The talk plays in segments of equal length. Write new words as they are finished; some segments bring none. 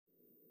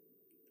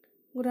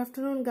Good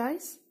afternoon,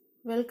 guys.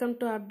 Welcome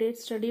to Update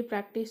Study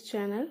Practice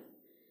channel.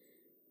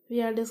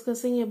 We are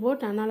discussing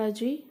about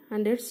analogy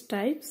and its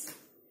types.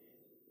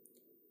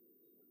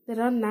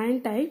 There are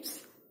 9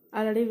 types.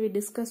 Already we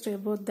discussed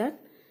about that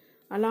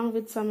along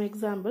with some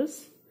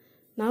examples.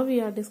 Now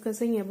we are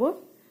discussing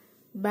about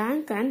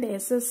bank and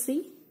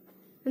SSC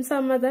and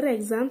some other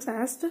exams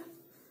asked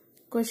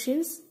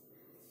questions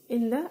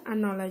in the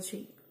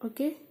analogy.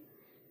 Okay.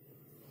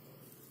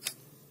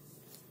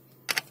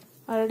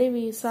 Already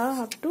we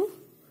saw up to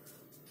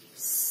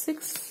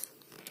 6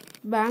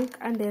 bank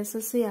and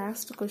SSC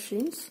asked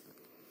questions.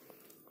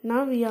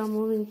 Now we are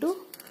moving to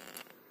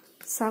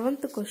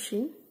 7th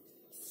question.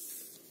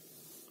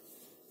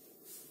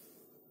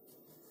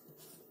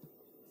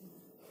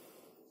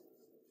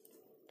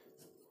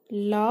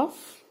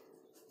 Laugh,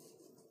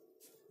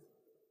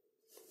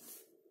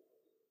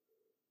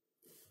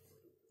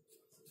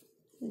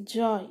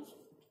 joy,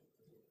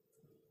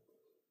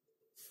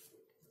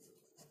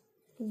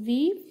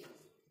 weep,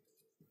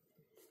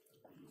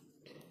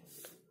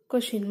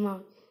 question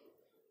mark.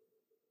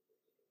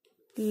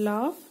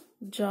 Laugh,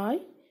 joy,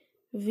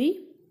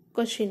 weep,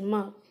 question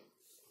mark.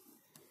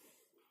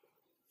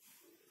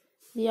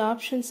 The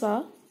options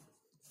are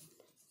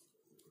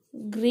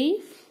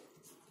grief,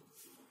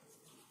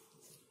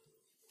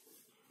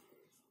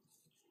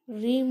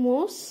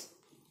 remorse,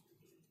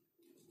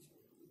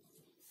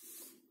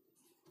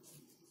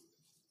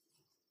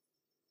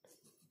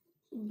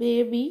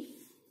 baby,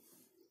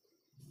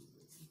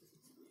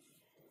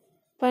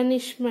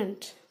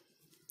 punishment.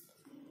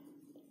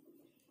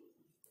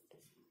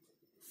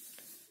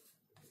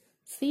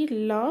 See,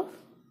 laugh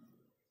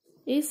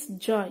is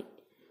joy.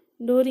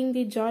 During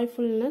the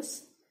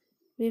joyfulness,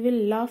 we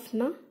will laugh,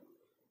 na?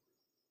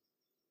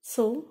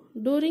 So,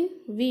 during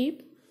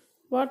weep,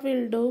 what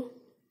we'll do?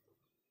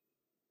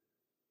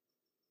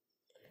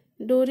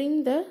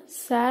 During the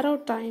sorrow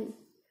time,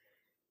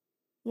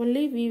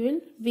 only we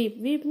will weep.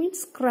 Weep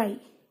means cry.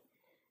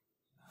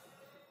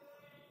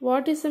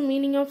 What is the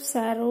meaning of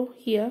sorrow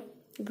here?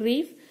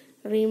 Grief,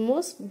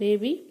 remorse,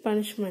 baby,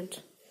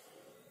 punishment.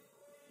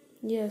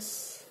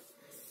 Yes.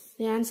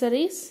 The answer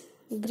is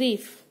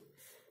grief.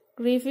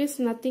 Grief is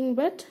nothing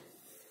but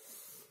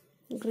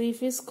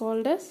grief is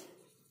called as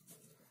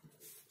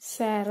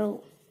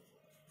sorrow.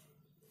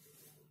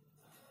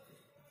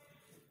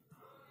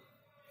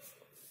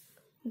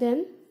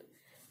 Then,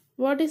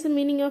 what is the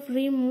meaning of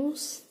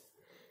remorse?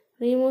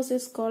 Remorse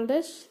is called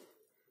as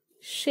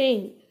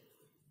shame.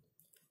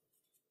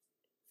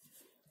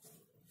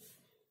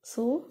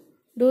 So,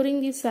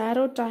 during the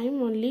sorrow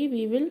time only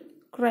we will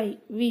cry,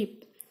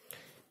 weep.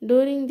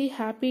 During the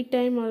happy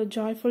time or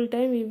joyful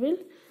time we will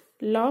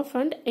laugh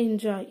and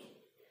enjoy.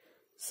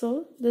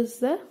 So, this is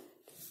the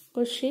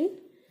question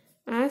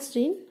asked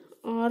in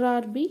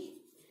RRB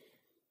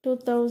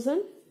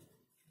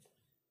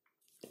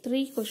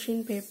 2003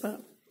 question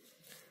paper.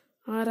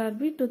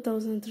 RRB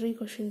 2003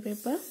 question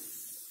paper.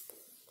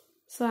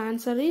 So,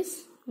 answer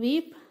is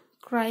weep,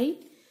 cry,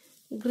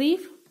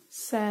 grief,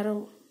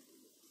 sorrow.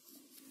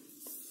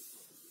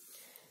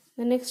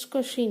 The next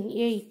question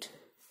 8.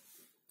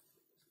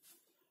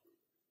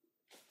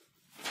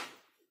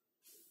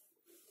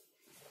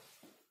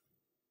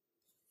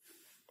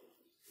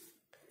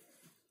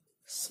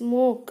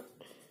 Smoke,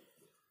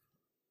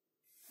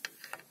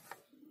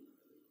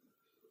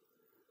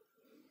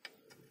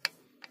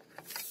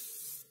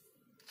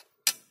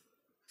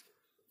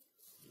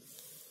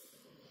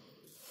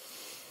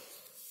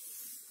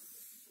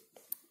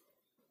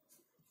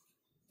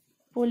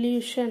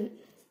 pollution,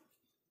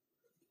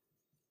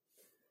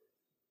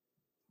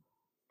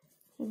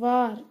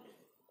 war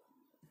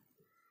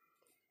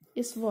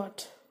is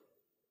what?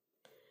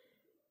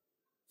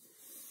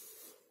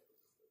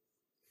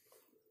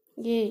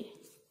 A.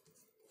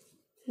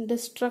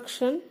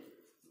 Destruction,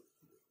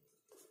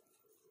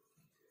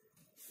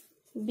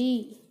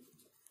 B.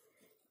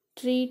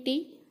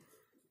 Treaty,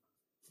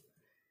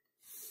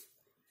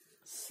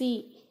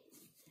 C.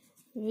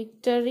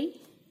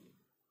 Victory,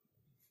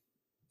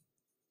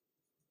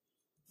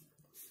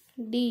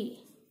 D.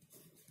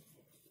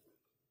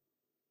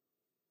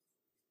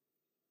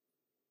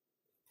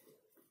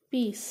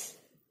 Peace.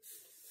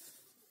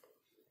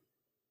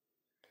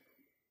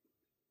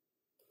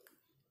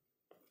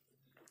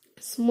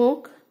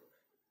 Smoke,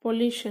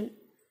 pollution.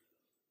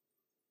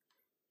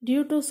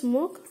 Due to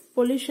smoke,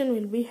 pollution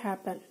will be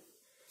happen.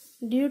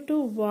 Due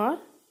to war,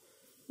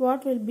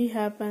 what will be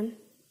happen?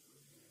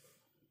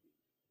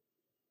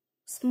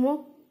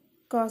 Smoke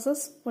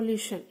causes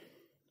pollution.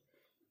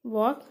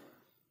 What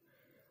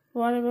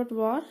about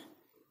war?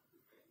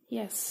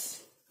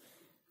 Yes,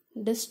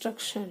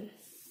 destruction.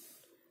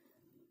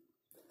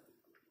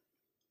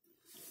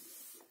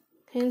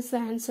 Hence the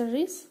answer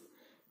is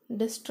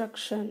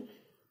destruction.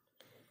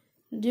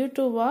 Due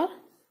to war,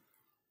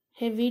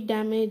 heavy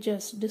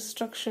damages,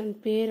 destruction,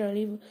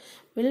 peril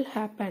will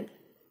happen.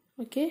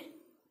 Okay.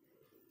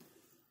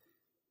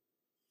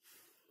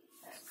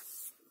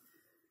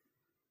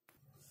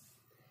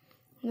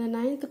 The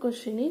 9th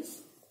question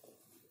is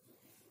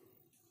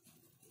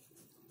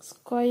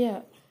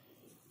square,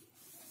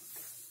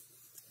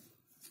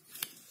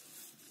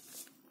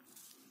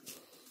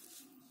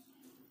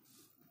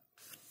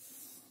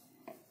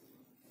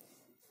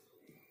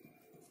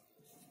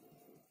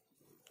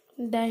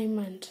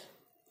 diamond,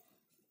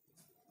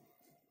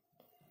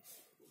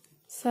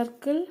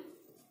 circle,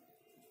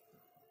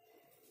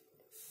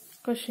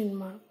 question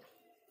mark.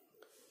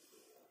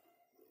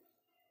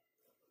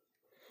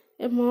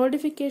 A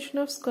modification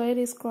of square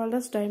is called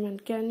as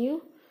diamond. Can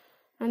you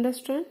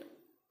understand?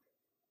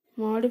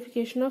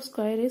 Modification of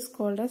square is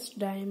called as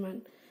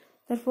diamond.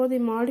 Therefore, the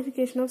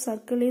modification of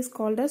circle is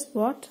called as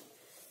what?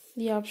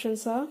 The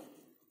options are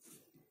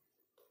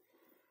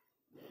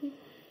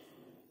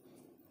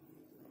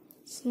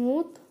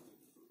smooth,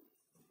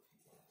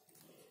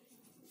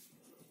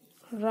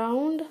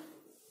 round,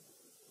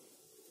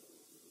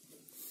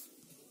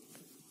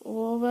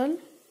 oval,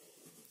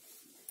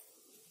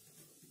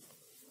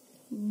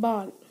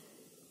 ball.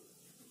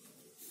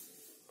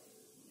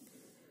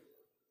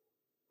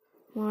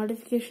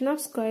 Modification of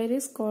square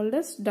is called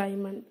as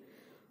diamond.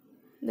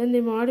 Then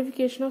the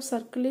modification of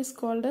circle is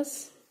called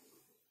as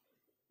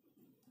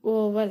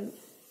oval.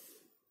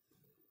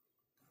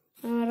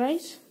 Am I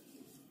right?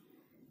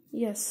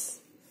 Yes.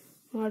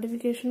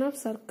 Modification of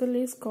circle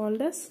is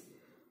called as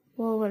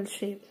oval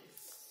shape.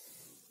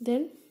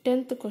 Then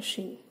 10th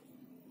question.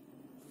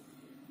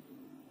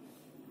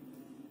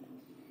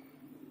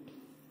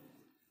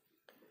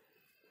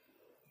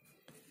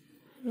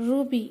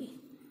 Ruby,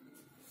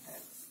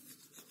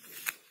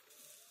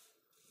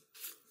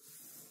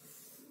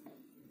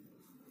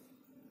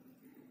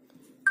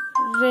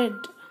 red.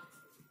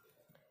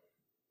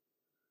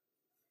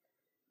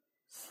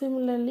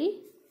 Similarly,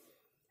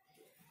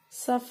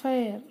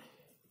 sapphire.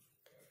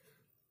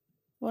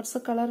 What's the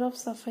color of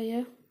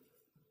sapphire?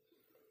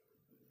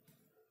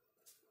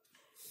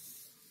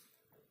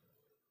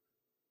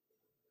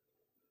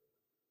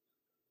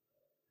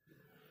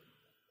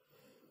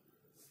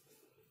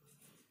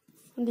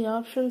 And the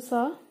options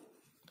are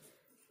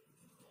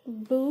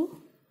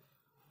blue,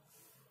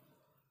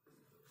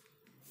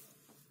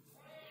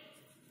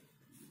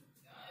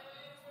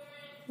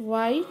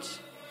 white,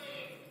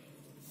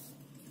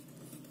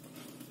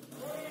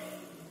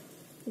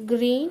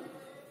 green,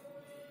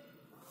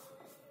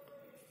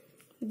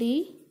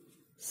 D,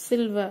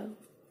 silver.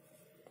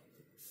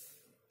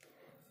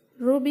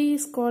 Ruby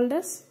is called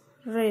as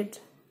red.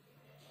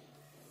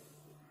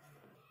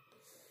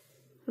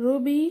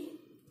 Ruby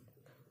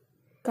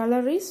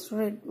color is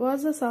red.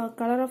 What's the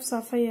color of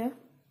sapphire?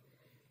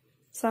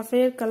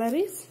 Sapphire color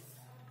is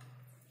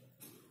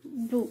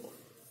blue.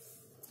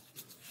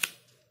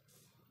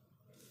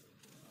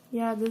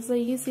 Yeah, this is the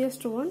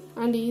easiest one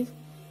and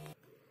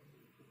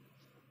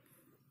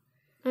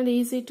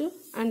easy to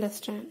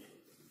understand.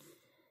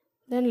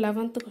 Then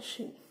 11th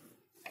question.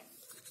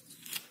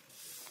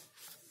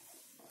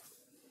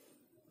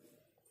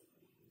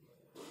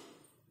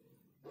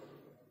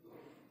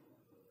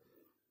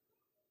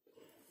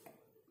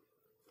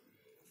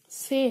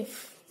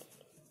 Safe,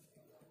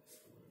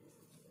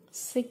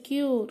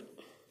 secure,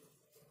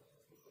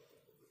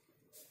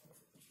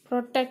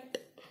 protect,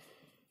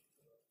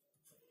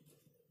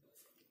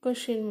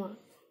 question mark.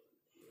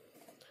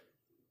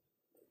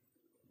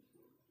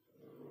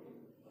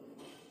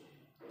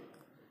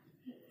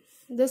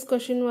 This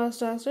question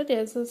was asked at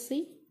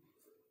SSC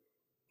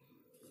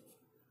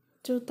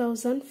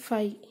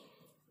 2005.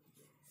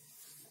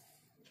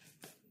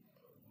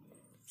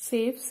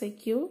 Safe,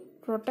 secure,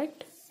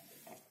 protect,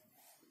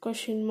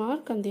 question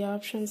mark, and the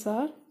options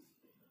are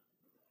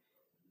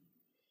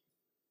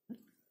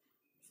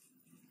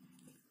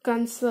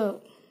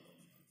conserve,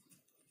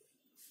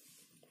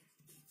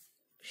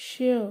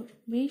 sure,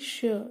 be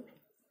sure,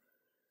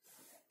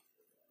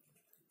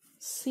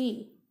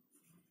 C,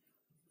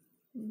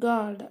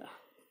 guard,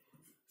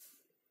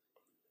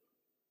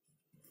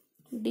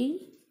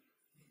 D,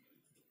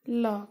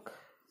 lock.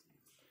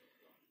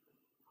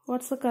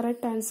 What's the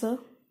correct answer?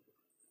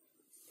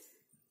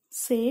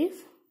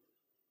 Safe,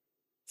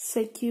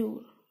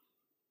 secure,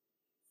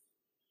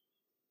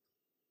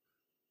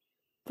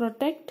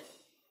 protect.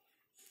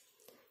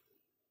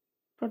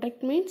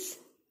 Protect means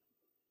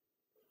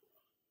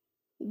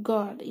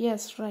God.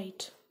 Yes,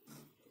 right.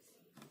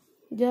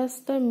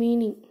 Just the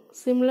meaning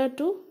similar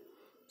to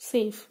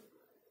safe.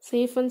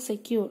 Safe and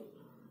secure.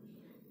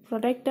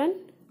 Protect and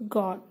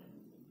God.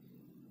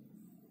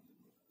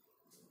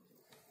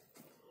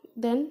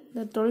 Then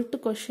the 12th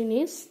question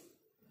is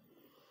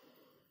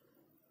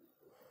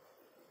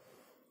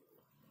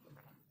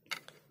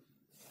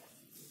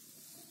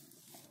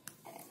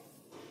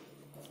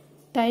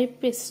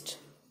typist,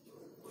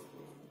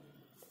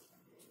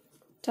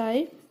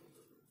 type,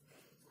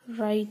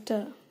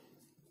 writer,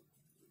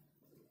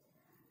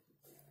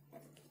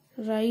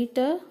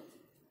 writer,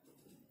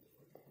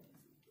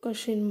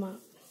 question mark.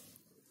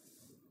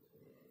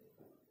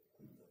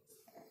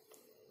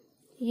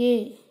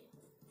 A,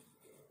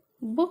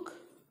 book,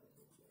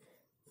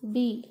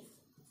 B,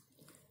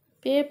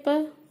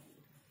 paper,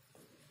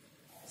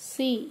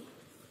 C,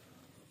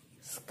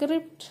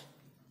 script,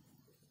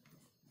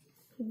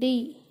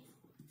 D.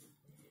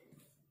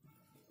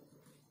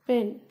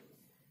 Pen.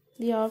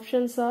 The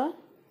options are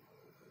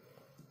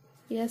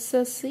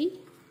SSC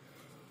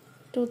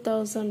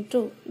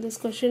 2002. This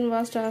question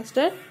was asked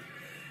at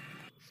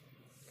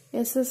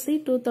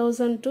SSC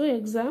 2002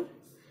 exam.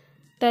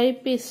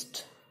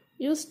 Typist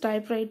used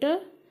typewriter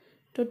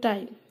to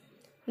type.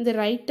 The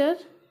writer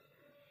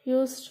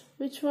used,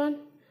 which one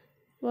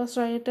was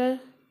writer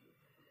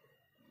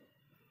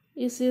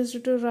is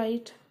used to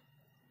write?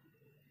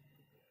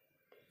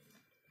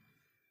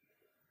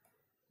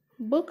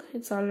 Book,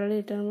 it's already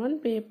written one.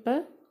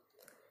 Paper,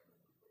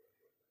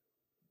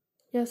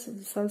 yes,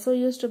 it's also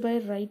used by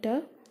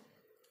writer.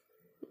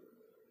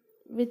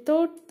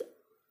 Without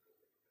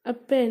a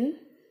pen,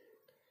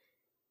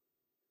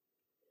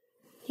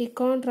 he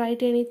can't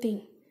write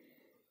anything.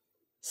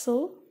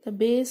 So the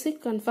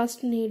basic and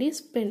first need is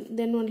pen,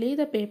 then only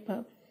the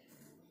paper.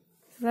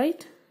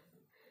 Right?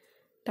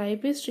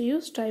 Typist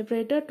use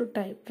typewriter to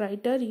type.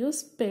 Writer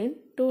use pen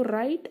to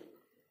write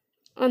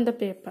on the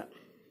paper.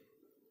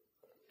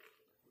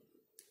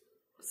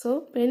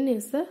 So pen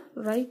is the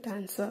right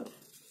answer.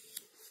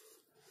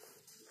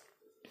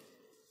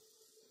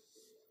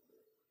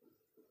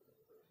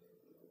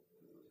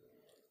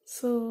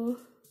 So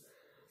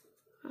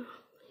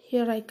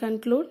here I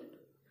conclude.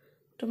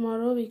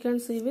 Tomorrow we can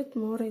see with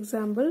more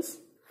examples.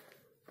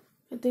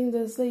 I think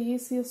this is the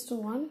easiest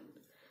one,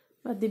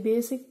 but the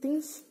basic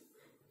things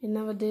in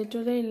our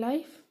day-to-day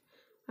life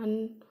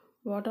and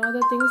what are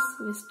the things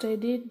we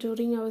studied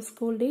during our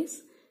school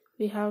days,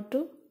 we have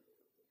to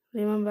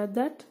remember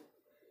that,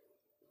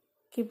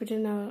 keep it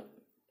in our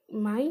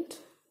mind,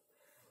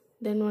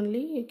 then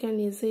only you can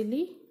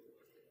easily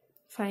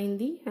find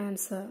the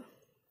answer.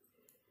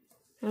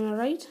 Am I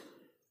right?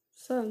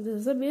 So this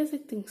is the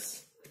basic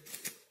things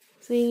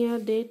seeing your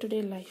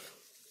day-to-day life.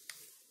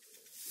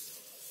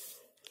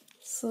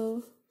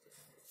 So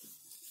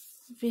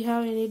if you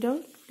have any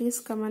doubt, please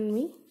comment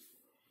me.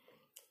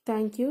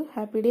 Thank you.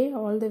 Happy day.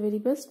 All the very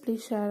best.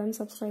 Please share and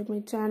subscribe my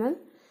channel.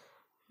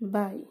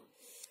 Bye.